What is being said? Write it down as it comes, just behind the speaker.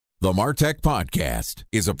The MarTech Podcast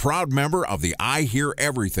is a proud member of the I Hear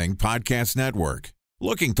Everything Podcast Network.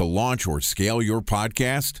 Looking to launch or scale your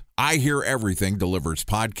podcast? I Hear Everything delivers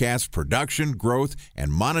podcast production, growth,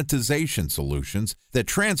 and monetization solutions that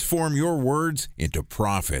transform your words into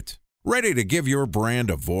profit. Ready to give your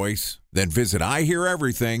brand a voice? Then visit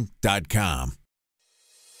iheareverything.com.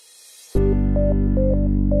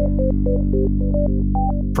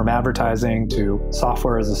 From advertising to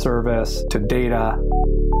software as a service to data.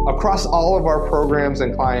 Across all of our programs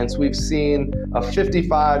and clients, we've seen a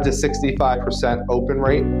 55 to 65% open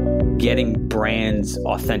rate. Getting brands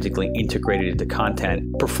authentically integrated into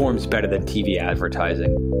content performs better than TV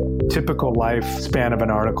advertising. Typical lifespan of an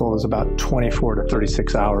article is about 24 to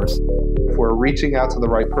 36 hours. If we're reaching out to the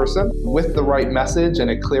right person with the right message and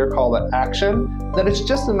a clear call to action, then it's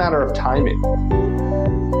just a matter of timing.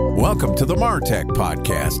 Welcome to the MarTech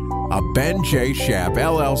Podcast, a Ben J. Schaap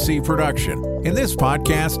LLC production. In this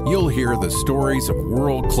podcast, you'll hear the stories of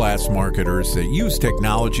world-class marketers that use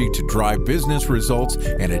technology to drive business results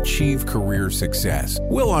and achieve career success.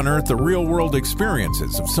 We'll unearth the real-world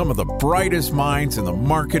experiences of some of the brightest minds in the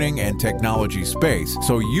marketing and technology space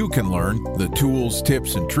so you can learn the tools,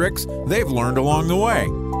 tips, and tricks they've learned along the way.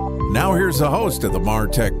 Now here's the host of the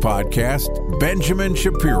MarTech Podcast, Benjamin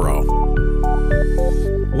Shapiro.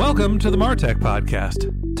 Welcome to the MarTech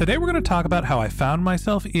Podcast. Today we're going to talk about how I found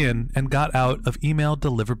myself in and got out of email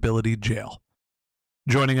deliverability jail.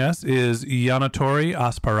 Joining us is Yanna-Torry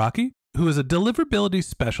Aspraki, who is a deliverability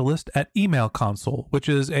specialist at Email Console, which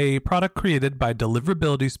is a product created by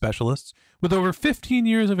deliverability specialists with over 15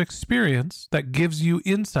 years of experience that gives you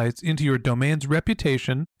insights into your domain's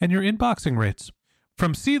reputation and your inboxing rates.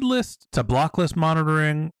 From seed list to block list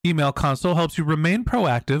monitoring, Email Console helps you remain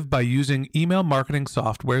proactive by using email marketing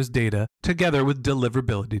software's data together with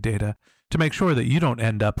deliverability data to make sure that you don't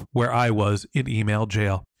end up where I was in email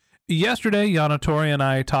jail. Yesterday, Yanna-Torry and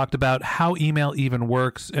I talked about how email even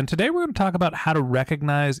works, and today we're going to talk about how to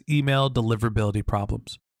recognize email deliverability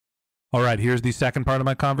problems. All right, here's the second part of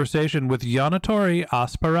my conversation with Yanna-Torry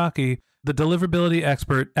Aspraki, the deliverability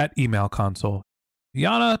expert at Email Console.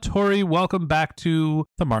 Yanna-Torry, welcome back to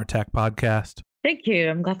the MarTech Podcast. Thank you.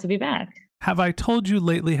 I'm glad to be back. Have I told you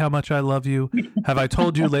lately how much I love you? Have I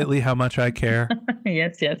told you lately how much I care?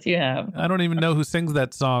 Yes, you have. I don't even know who sings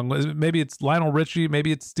that song. Maybe it's Lionel Richie,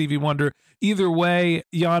 maybe it's Stevie Wonder. Either way,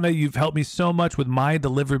 Yanna, you've helped me so much with my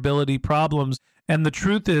deliverability problems. And the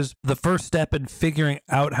truth is, the first step in figuring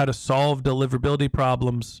out how to solve deliverability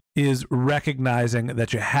problems is recognizing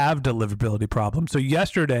that you have deliverability problems. So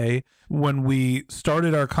yesterday, when we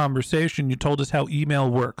started our conversation, you told us how email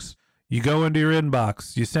works. You go into your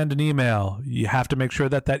inbox, you send an email. You have to make sure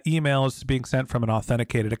that that email is being sent from an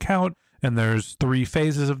authenticated account. And there's 3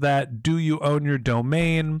 phases of that. Do you own your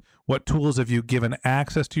domain? What tools have you given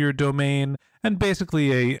access to your domain? And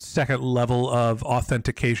basically a second level of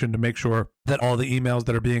authentication to make sure that all the emails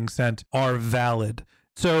that are being sent are valid.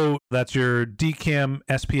 So that's your DKIM,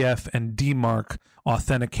 SPF, and DMARC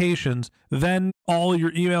authentications. Then all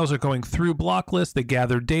your emails are going through block lists. They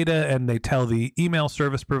gather data and they tell the email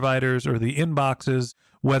service providers or the inboxes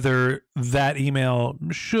whether that email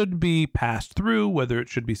should be passed through, whether it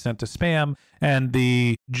should be sent to spam. And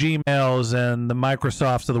the Gmails and the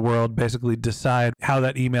Microsofts of the world basically decide how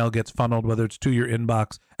that email gets funneled, whether it's to your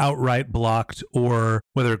inbox outright blocked or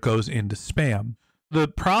whether it goes into spam. The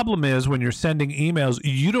problem is when you're sending emails,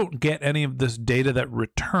 you don't get any of this data that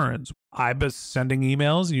returns. I was sending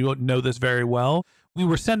emails. You know this very well. We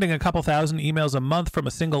were sending a couple thousand emails a month from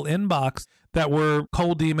a single inbox that were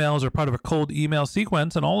cold emails or part of a cold email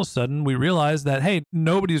sequence. And all of a sudden we realized that, hey,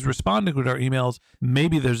 nobody's responding to our emails.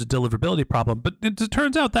 Maybe there's a deliverability problem. But it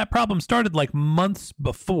turns out that problem started like months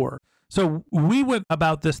before. So we went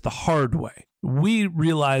about this the hard way. We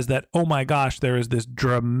realized that, oh my gosh, there is this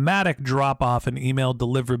dramatic drop off in email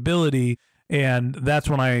deliverability. And that's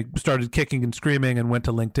when I started kicking and screaming and went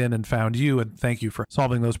to LinkedIn and found you. And thank you for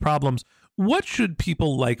solving those problems. What should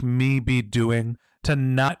people like me be doing to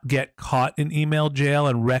not get caught in email jail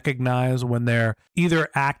and recognize when they're either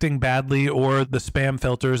acting badly or the spam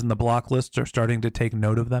filters and the block lists are starting to take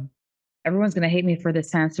note of them? Everyone's going to hate me for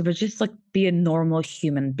this answer, but just like be a normal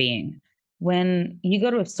human being. When you go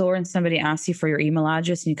to a store and somebody asks you for your email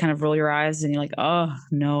address and you kind of roll your eyes and you're like, oh,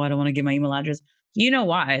 no, I don't want to give my email address. You know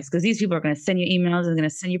why? It's because these people are going to send you emails and going to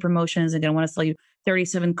send you promotions and going to want to sell you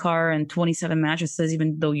 37 car and 27 mattresses,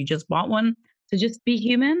 even though you just bought one. So just be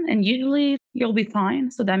human and usually you'll be fine.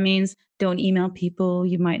 So that means don't email people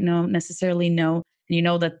you might necessarily know. And you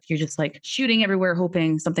know that you're just like shooting everywhere,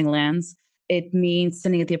 hoping something lands. It means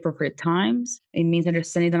sending at the appropriate times. It means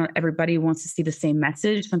understanding that not everybody wants to see the same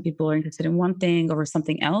message. Some people are interested in one thing over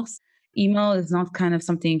something else. Email is not kind of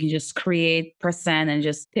something you can just create, press send, and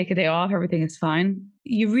just take a day off. Everything is fine.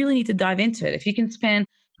 You really need to dive into it. If you can spend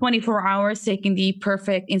 24 hours taking the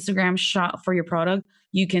perfect Instagram shot for your product,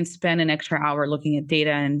 you can spend an extra hour looking at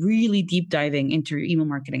data and really deep diving into your email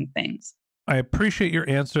marketing things. I appreciate your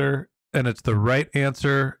answer, and it's the right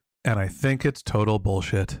answer. And I think it's total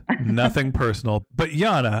bullshit. Nothing personal. But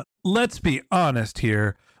Yanna, let's be honest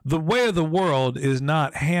here. The way of the world is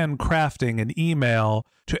not handcrafting an email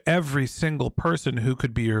to every single person who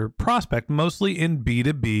could be your prospect. Mostly in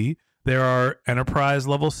B2B, there are enterprise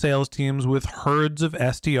level sales teams with herds of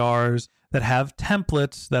SDRs that have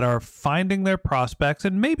templates that are finding their prospects,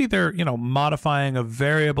 and maybe they're, modifying a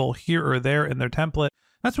variable here or there in their template.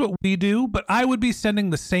 That's what we do, but I would be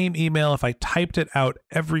sending the same email if I typed it out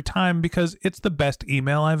every time because it's the best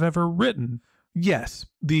email I've ever written. Yes,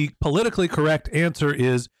 the politically correct answer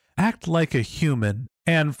is act like a human.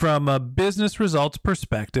 And from a business results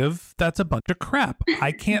perspective, that's a bunch of crap.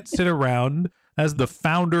 I can't sit around as the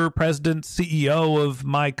founder, president, CEO of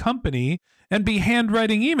my company and be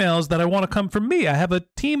handwriting emails that I want to come from me. I have a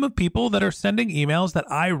team of people that are sending emails that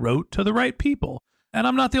I wrote to the right people. And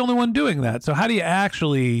I'm not the only one doing that. So how do you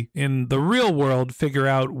actually, in the real world, figure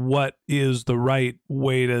out what is the right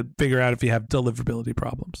way to figure out if you have deliverability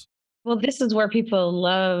problems? Well, this is where people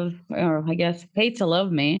love, or I guess hate to love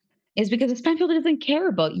me, is because the spam filter doesn't care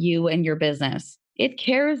about you and your business. It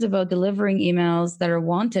cares about delivering emails that are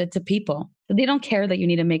wanted to people. So they don't care that you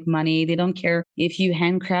need to make money. They don't care if you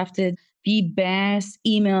handcrafted the best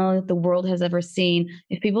email the world has ever seen.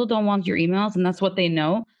 If people don't want your emails and that's what they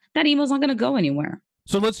know, that email's not going to go anywhere.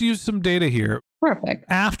 So let's use some data here. Perfect.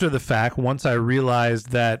 After the fact, once I realized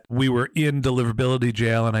that we were in deliverability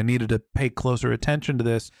jail and I needed to pay closer attention to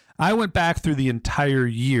this, I went back through the entire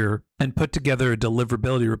year and put together a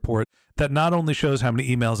deliverability report that not only shows how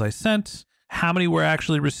many emails I sent, how many were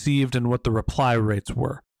actually received, and what the reply rates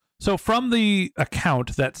were. So from the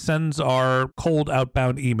account that sends our cold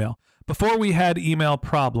outbound email, before we had email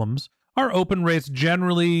problems, our open rates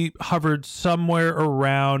generally hovered somewhere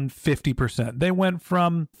around 50%. They went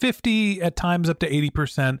from 50 at times up to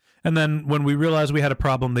 80%. And then when we realized we had a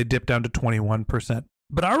problem, they dipped down to 21%.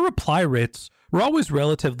 But our reply rates were always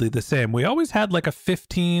relatively the same. We always had like a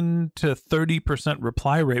 15 to 30%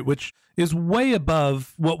 reply rate, which is way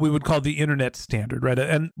above what we would call the internet standard, right?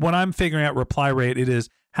 And when I'm figuring out reply rate, it is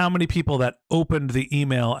how many people that opened the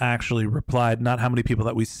email actually replied, not how many people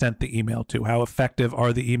that we sent the email to. How effective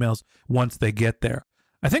are the emails once they get there?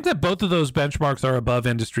 I think that both of those benchmarks are above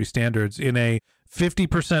industry standards. In a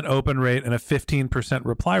 50% open rate and a 15%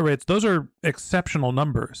 reply rates, those are exceptional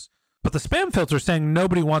numbers. But the spam filter is saying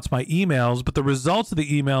nobody wants my emails, but the results of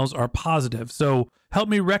the emails are positive. So help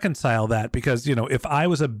me reconcile that, because, if I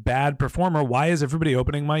was a bad performer, why is everybody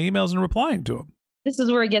opening my emails and replying to them? This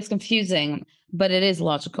is where it gets confusing, but it is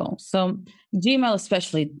logical. So Gmail,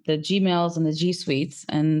 especially the Gmails and the G Suites,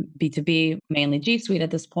 and B2B, mainly G Suite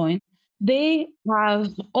at this point, they have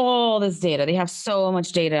all this data. They have so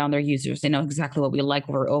much data on their users. They know exactly what we like,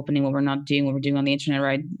 what we're opening, what we're not doing, what we're doing on the internet,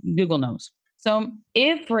 right? Google knows. So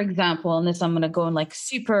if, for example, and this I'm going to go in like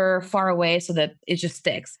super far away so that it just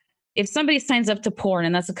sticks. If somebody signs up to porn,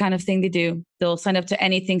 and that's the kind of thing they do, they'll sign up to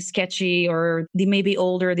anything sketchy, or they may be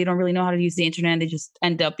older, they don't really know how to use the internet. They just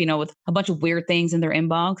end up, with a bunch of weird things in their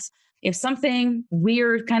inbox. If something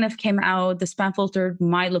weird kind of came out, the spam filter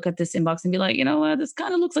might look at this inbox and be like, this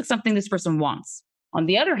kind of looks like something this person wants. On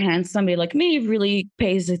the other hand, somebody like me really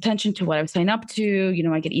pays attention to what I sign up to.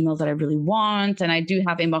 I get emails that I really want, and I do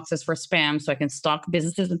have inboxes for spam so I can stalk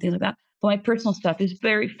businesses and things like that. But my personal stuff is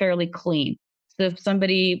fairly clean. So if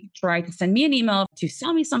somebody tried to send me an email to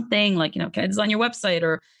sell me something like, can I design your website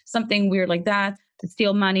or something weird like that, to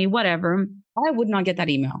steal money, whatever, I would not get that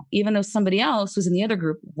email, even though somebody else who's in the other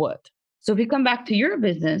group would. So if you come back to your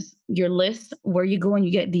business, your list where you go and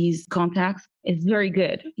you get these contacts is very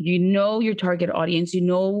good. You know your target audience, you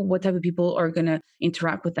know what type of people are going to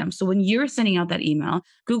interact with them. So when you're sending out that email,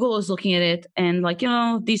 Google is looking at it and like,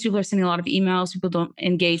 these people are sending a lot of emails, people don't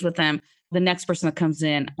engage with them. The next person that comes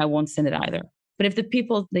in, I won't send it either. But if the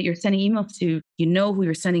people that you're sending emails to, you know who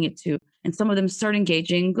you're sending it to, and some of them start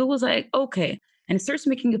engaging, Google's like, okay. And it starts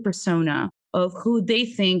making a persona of who they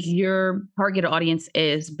think your target audience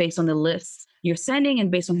is based on the lists you're sending and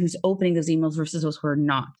based on who's opening those emails versus those who are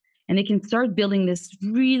not. And they can start building this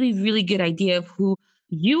really, really good idea of who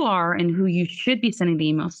you are and who you should be sending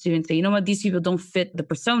the emails to, and say, these people don't fit the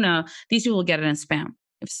persona. These people will get it in spam.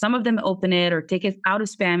 If some of them open it or take it out of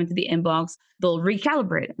spam into the inbox, they'll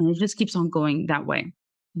recalibrate it. And it just keeps on going that way.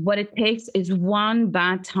 What it takes is one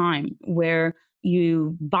bad time where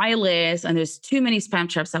you buy a list and there's too many spam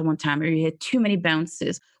traps at one time, or you hit too many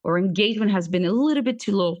bounces, or engagement has been a little bit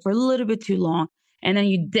too low for a little bit too long. And then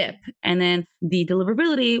you dip, and then the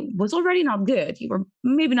deliverability was already not good. You were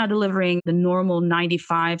maybe not delivering the normal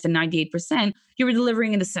 95 to 98%. You were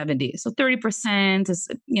delivering in the 70s. So 30% is,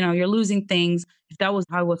 you're losing things. If that was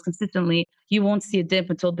how it was consistently, you won't see a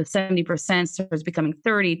dip until the 70% starts becoming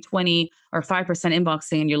 30, 20, or 5%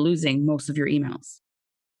 inboxing, and you're losing most of your emails.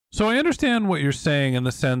 So I understand what you're saying in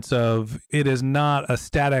the sense of it is not a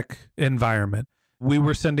static environment. We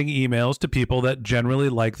were sending emails to people that generally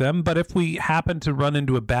like them, but if we happen to run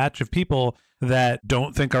into a batch of people that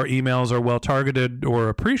don't think our emails are well targeted or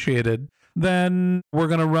appreciated, then we're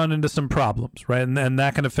going to run into some problems, right? And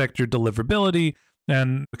that can affect your deliverability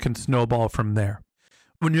and can snowball from there.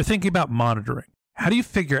 When you're thinking about monitoring, how do you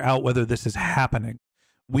figure out whether this is happening?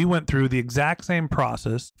 We went through the exact same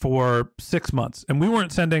process for 6 months, and we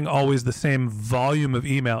weren't sending always the same volume of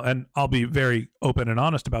email. And I'll be very open and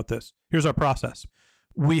honest about this. Here's our process.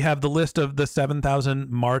 We have the list of the 7,000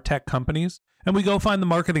 MarTech companies, and we go find the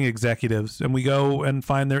marketing executives, and we go and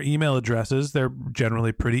find their email addresses. They're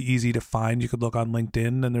generally pretty easy to find. You could look on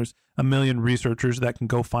LinkedIn, and there's a million researchers that can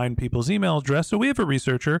go find people's email address. So we have a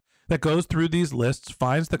researcher that goes through these lists,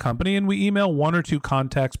 finds the company, and we email 1 or 2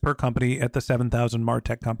 contacts per company at the 7,000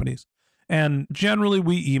 MarTech companies. And generally,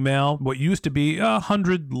 we email what used to be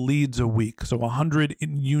 100 leads a week, so 100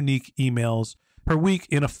 unique emails per week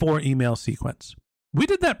in a 4-email sequence. We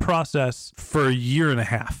did that process for a year and a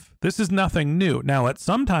half. This is nothing new. Now, at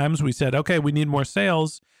some times we said, okay, we need more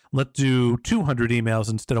sales. Let's do 200 emails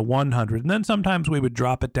instead of 100. And then sometimes we would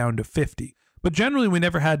drop it down to 50. But generally, we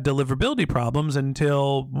never had deliverability problems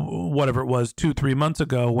until whatever it was, 2-3 months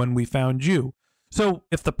ago when we found you. So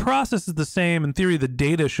if the process is the same, in theory, the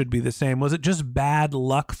data should be the same. Was it just bad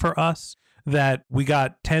luck for us that we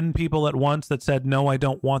got 10 people at once that said, no, I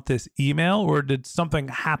don't want this email? Or did something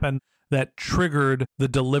happen that triggered the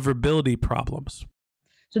deliverability problems?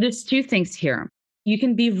 So there's 2 things here. You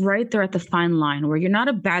can be right there at the fine line where you're not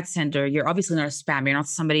a bad sender. You're obviously not a spam. You're not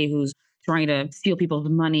somebody who's trying to steal people's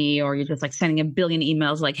money, or you're just like sending a billion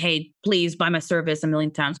emails like, hey, please buy my service a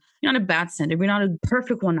million times. You're not a bad sender. You're not a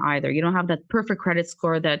perfect one either. You don't have that perfect credit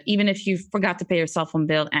score that even if you forgot to pay your cell phone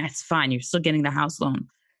bill, it's fine. You're still getting the house loan.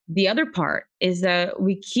 The other part is that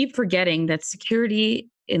we keep forgetting that security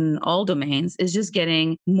in all domains is just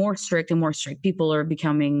getting more strict and more strict. People are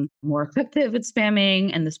becoming more effective at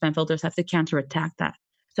spamming, and the spam filters have to counterattack that.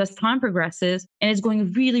 So as time progresses, and it's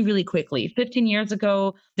going really, really quickly. 15 years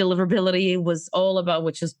ago, deliverability was all about,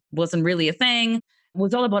 which wasn't really a thing,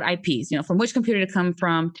 was all about IPs, from which computer to come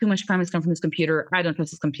from, too much spam has come from this computer, I don't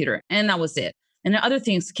trust this computer. And that was it. And then other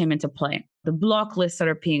things came into play. The block lists that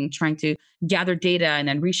are trying to gather data and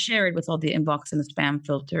then reshare it with all the inbox and the spam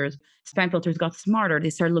filters. Spam filters got smarter. They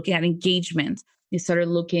started looking at engagement. They started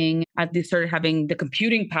having the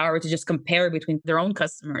computing power to just compare between their own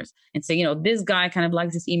customers and say, this guy kind of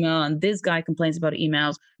likes this email and this guy complains about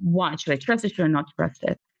emails. Why? Should I trust it? Should I not trust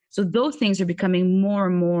it? So those things are becoming more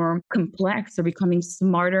and more complex. They're becoming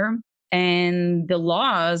smarter. And the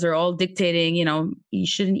laws are all dictating, you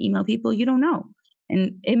shouldn't email people you don't know.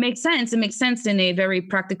 And it makes sense. It makes sense in a very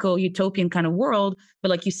practical, utopian kind of world.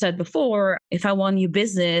 But like you said before, if I want new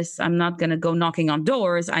business, I'm not going to go knocking on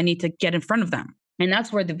doors. I need to get in front of them. And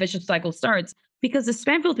that's where the vicious cycle starts, because the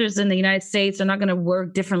spam filters in the United States are not going to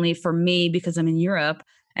work differently for me because I'm in Europe,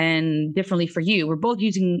 and differently for you. We're both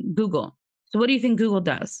using Google. So what do you think Google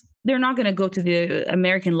does? They're not going to go to the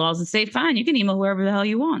American laws and say, fine, you can email whoever the hell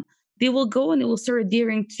you want. They will go and they will start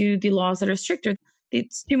adhering to the laws that are stricter.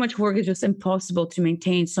 It's too much work. It's just impossible to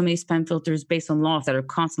maintain so many spam filters based on laws that are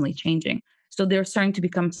constantly changing. So they're starting to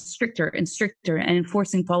become stricter and stricter and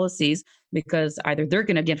enforcing policies, because either they're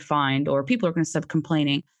going to get fined or people are going to stop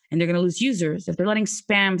complaining and they're going to lose users. If they're letting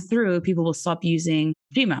spam through, people will stop using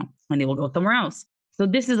Gmail and they will go somewhere else. So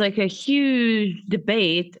this is like a huge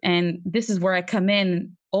debate. And this is where I come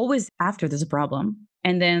in always after there's a problem.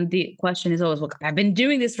 And then the question is always, well, I've been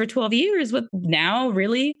doing this for 12 years. What now,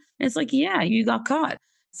 really? And it's like, yeah, you got caught.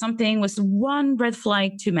 Something was one red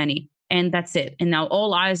flag too many. And that's it. And now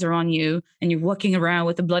all eyes are on you and you're walking around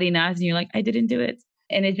with a bloody knife and you're like, I didn't do it.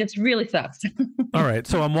 And it just really sucks. All right.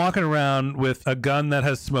 So I'm walking around with a gun that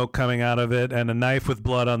has smoke coming out of it and a knife with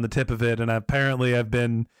blood on the tip of it. And apparently I've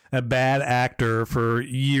been a bad actor for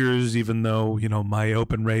years, even though, my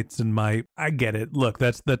open rates and I get it. Look,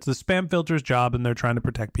 that's the spam filter's job and they're trying to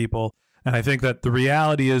protect people. And I think that the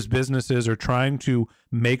reality is businesses are trying to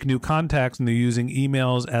make new contacts and they're using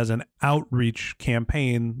emails as an outreach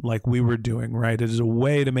campaign like we were doing, right? It is a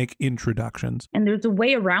way to make introductions. And there's a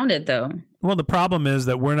way around it, though. Well, the problem is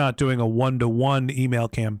that we're not doing a one-to-one email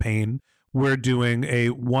campaign. We're doing a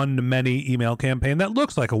one-to-many email campaign that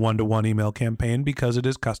looks like a one-to-one email campaign because it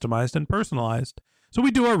is customized and personalized. So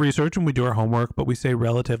we do our research and we do our homework, but we say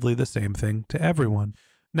relatively the same thing to everyone.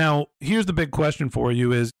 Now, here's the big question for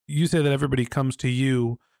you is you say that everybody comes to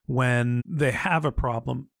you when they have a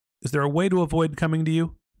problem. Is there a way to avoid coming to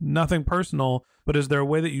you? Nothing personal, but is there a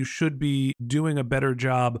way that you should be doing a better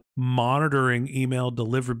job monitoring email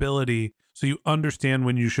deliverability so you understand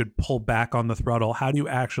when you should pull back on the throttle? How do you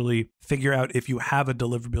actually figure out if you have a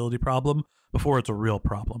deliverability problem before it's a real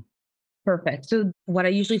problem? Perfect. So what I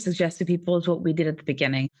usually suggest to people is what we did at the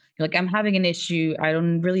beginning. You're like, I'm having an issue. I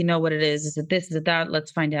don't really know what it is. Is it this? Is it that?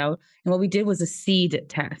 Let's find out. And what we did was a seed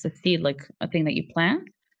test, a seed, like a thing that you plant,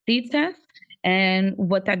 seed test. And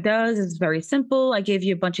what that does is very simple. I gave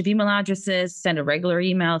you a bunch of email addresses, send a regular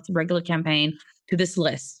email, it's a regular campaign to this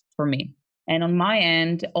list for me. And on my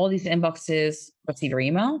end, all these inboxes receive your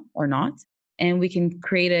email or not. And we can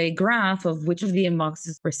create a graph of which of the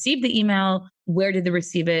inboxes received the email, where did they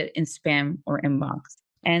receive it, in spam or inbox.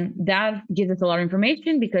 And that gives us a lot of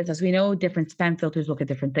information because, as we know, different spam filters look at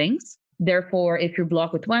different things. Therefore, if you're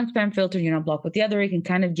blocked with one spam filter, you're not blocked with the other, it can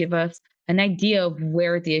kind of give us an idea of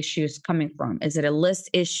where the issue is coming from. Is it a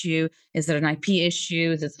list issue? Is it an IP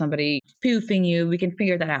issue? Is it somebody spoofing you? We can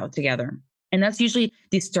figure that out together. And that's usually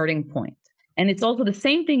the starting point. And it's also the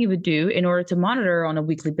same thing you would do in order to monitor on a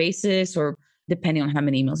weekly basis or depending on how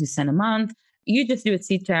many emails you send a month. You just do a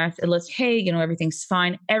seed test. It lists, hey, everything's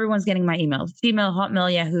fine. Everyone's getting my emails. Gmail,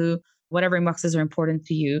 Hotmail, Yahoo, whatever inboxes are important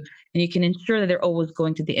to you. And you can ensure that they're always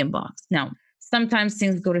going to the inbox. Now, sometimes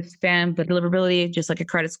things go to spam, but deliverability, just like a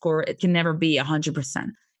credit score, it can never be 100%.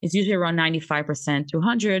 It's usually around 95% to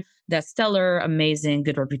 100. That's stellar, amazing,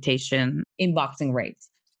 good reputation, inboxing rates.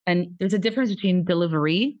 And there's a difference between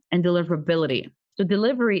delivery and deliverability. So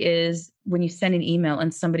delivery is when you send an email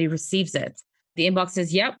and somebody receives it. The inbox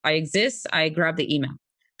says, yep, I exist. I grab the email.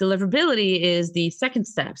 Deliverability is the second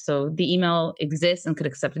step. So the email exists and could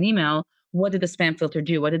accept an email. What did the spam filter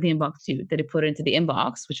do? What did the inbox do? Did it put it into the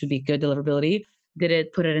inbox, which would be good deliverability? Did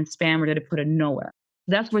it put it in spam or did it put it nowhere?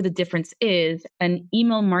 That's where the difference is. An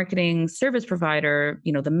email marketing service provider,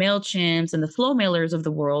 the MailChimps and the Flow Mailers of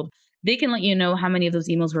the world, they can let you know how many of those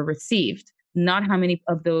emails were received, not how many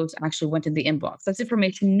of those actually went in the inbox. That's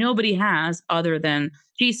information nobody has other than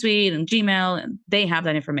G Suite and Gmail, and they have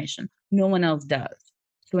that information. No one else does.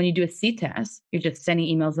 So when you do a seed test, you're just sending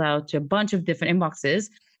emails out to a bunch of different inboxes,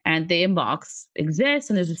 and the inbox exists,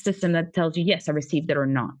 and there's a system that tells you, yes, I received it or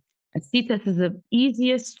not. A seed test is the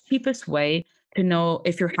easiest, cheapest way to know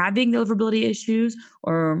if you're having deliverability issues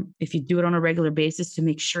or if you do it on a regular basis to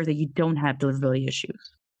make sure that you don't have deliverability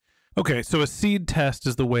issues. Okay, so a seed test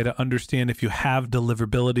is the way to understand if you have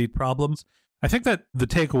deliverability problems. I think that the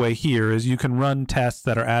takeaway here is you can run tests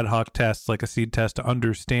that are ad hoc tests like a seed test to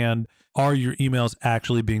understand, are your emails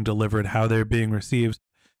actually being delivered, how they're being received.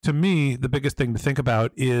 To me, the biggest thing to think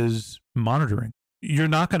about is monitoring. You're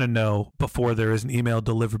not going to know before there is an email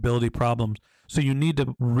deliverability problem. So you need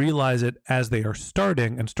to realize it as they are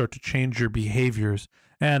starting and start to change your behaviors.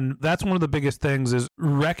 And that's one of the biggest things is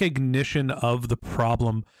recognition of the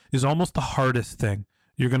problem is almost the hardest thing.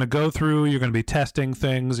 You're going to go through, you're going to be testing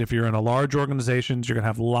things. If you're in a large organization, you're going to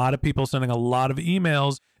have a lot of people sending a lot of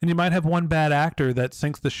emails, and you might have one bad actor that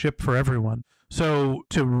sinks the ship for everyone. So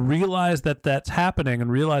to realize that that's happening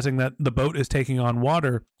and realizing that the boat is taking on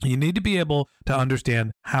water, you need to be able to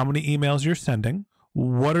understand how many emails you're sending.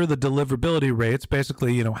 What are the deliverability rates?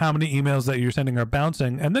 Basically, how many emails that you're sending are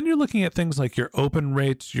bouncing. And then you're looking at things like your open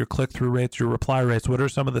rates, your click-through rates, your reply rates. What are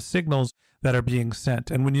some of the signals that are being sent?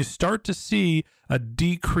 And when you start to see a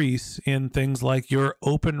decrease in things like your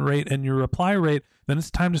open rate and your reply rate, then it's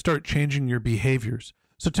time to start changing your behaviors.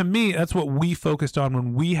 So to me, that's what we focused on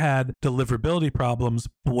when we had deliverability problems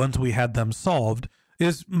once we had them solved,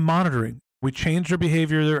 is monitoring. We changed our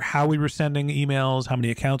behavior, how we were sending emails, how many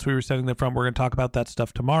accounts we were sending them from. We're going to talk about that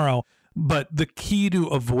stuff tomorrow. But the key to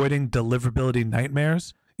avoiding deliverability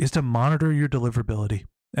nightmares is to monitor your deliverability.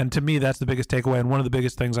 And to me, that's the biggest takeaway and one of the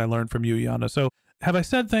biggest things I learned from you, Yanna. So have I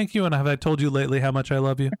said thank you, and have I told you lately how much I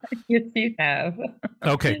love you? Yes, you have.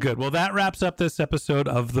 Okay, good. Well, that wraps up this episode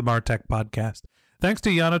of the Martech Podcast. Thanks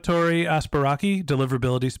to Yanna-Torry Aspraki,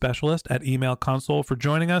 Deliverability Specialist at Email Console, for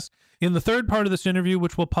joining us. In the third part of this interview,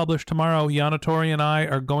 which we'll publish tomorrow, Yanna-Torry and I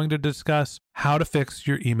are going to discuss how to fix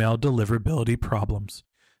your email deliverability problems.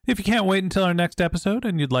 If you can't wait until our next episode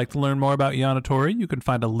and you'd like to learn more about Yanna-Torry, you can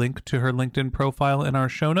find a link to her LinkedIn profile in our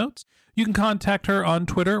show notes. You can contact her on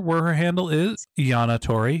Twitter, where her handle is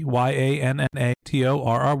Yanna-Torry,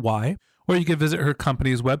 Yannatorry, or you can visit her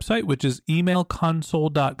company's website, which is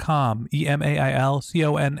emailconsul.com,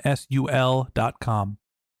 emailconsul.com.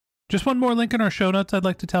 Just one more link in our show notes I'd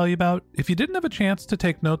like to tell you about. If you didn't have a chance to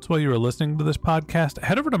take notes while you were listening to this podcast,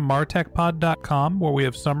 head over to martechpod.com, where we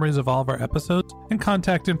have summaries of all of our episodes and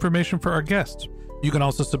contact information for our guests. You can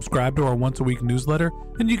also subscribe to our once-a-week newsletter,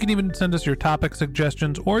 and you can even send us your topic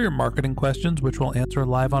suggestions or your marketing questions, which we'll answer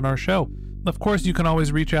live on our show. Of course, you can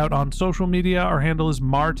always reach out on social media. Our handle is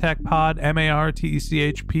MarTechPod,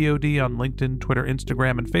 MarTechPod on LinkedIn, Twitter,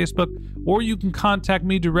 Instagram, and Facebook. Or you can contact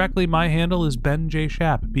me directly. My handle is Ben J.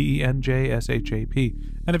 Shap, BenJShap.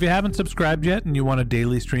 And if you haven't subscribed yet and you want a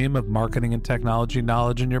daily stream of marketing and technology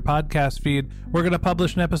knowledge in your podcast feed, we're going to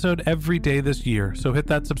publish an episode every day this year. So hit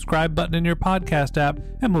that subscribe button in your podcast app,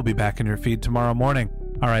 and we'll be back in your feed tomorrow morning.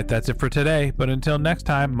 All right, that's it for today. But until next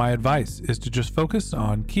time, my advice is to just focus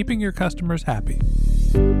on keeping your customers happy.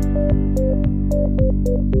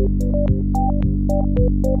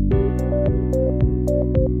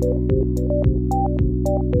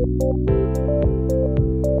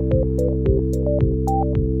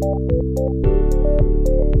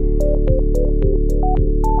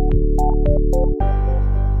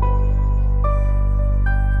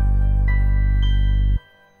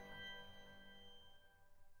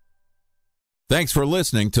 Thanks for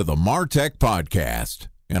listening to the MarTech Podcast,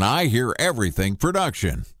 an I Hear Everything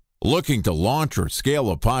production. Looking to launch or scale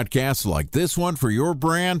a podcast like this one for your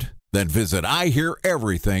brand? Then visit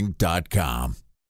iheareverything.com.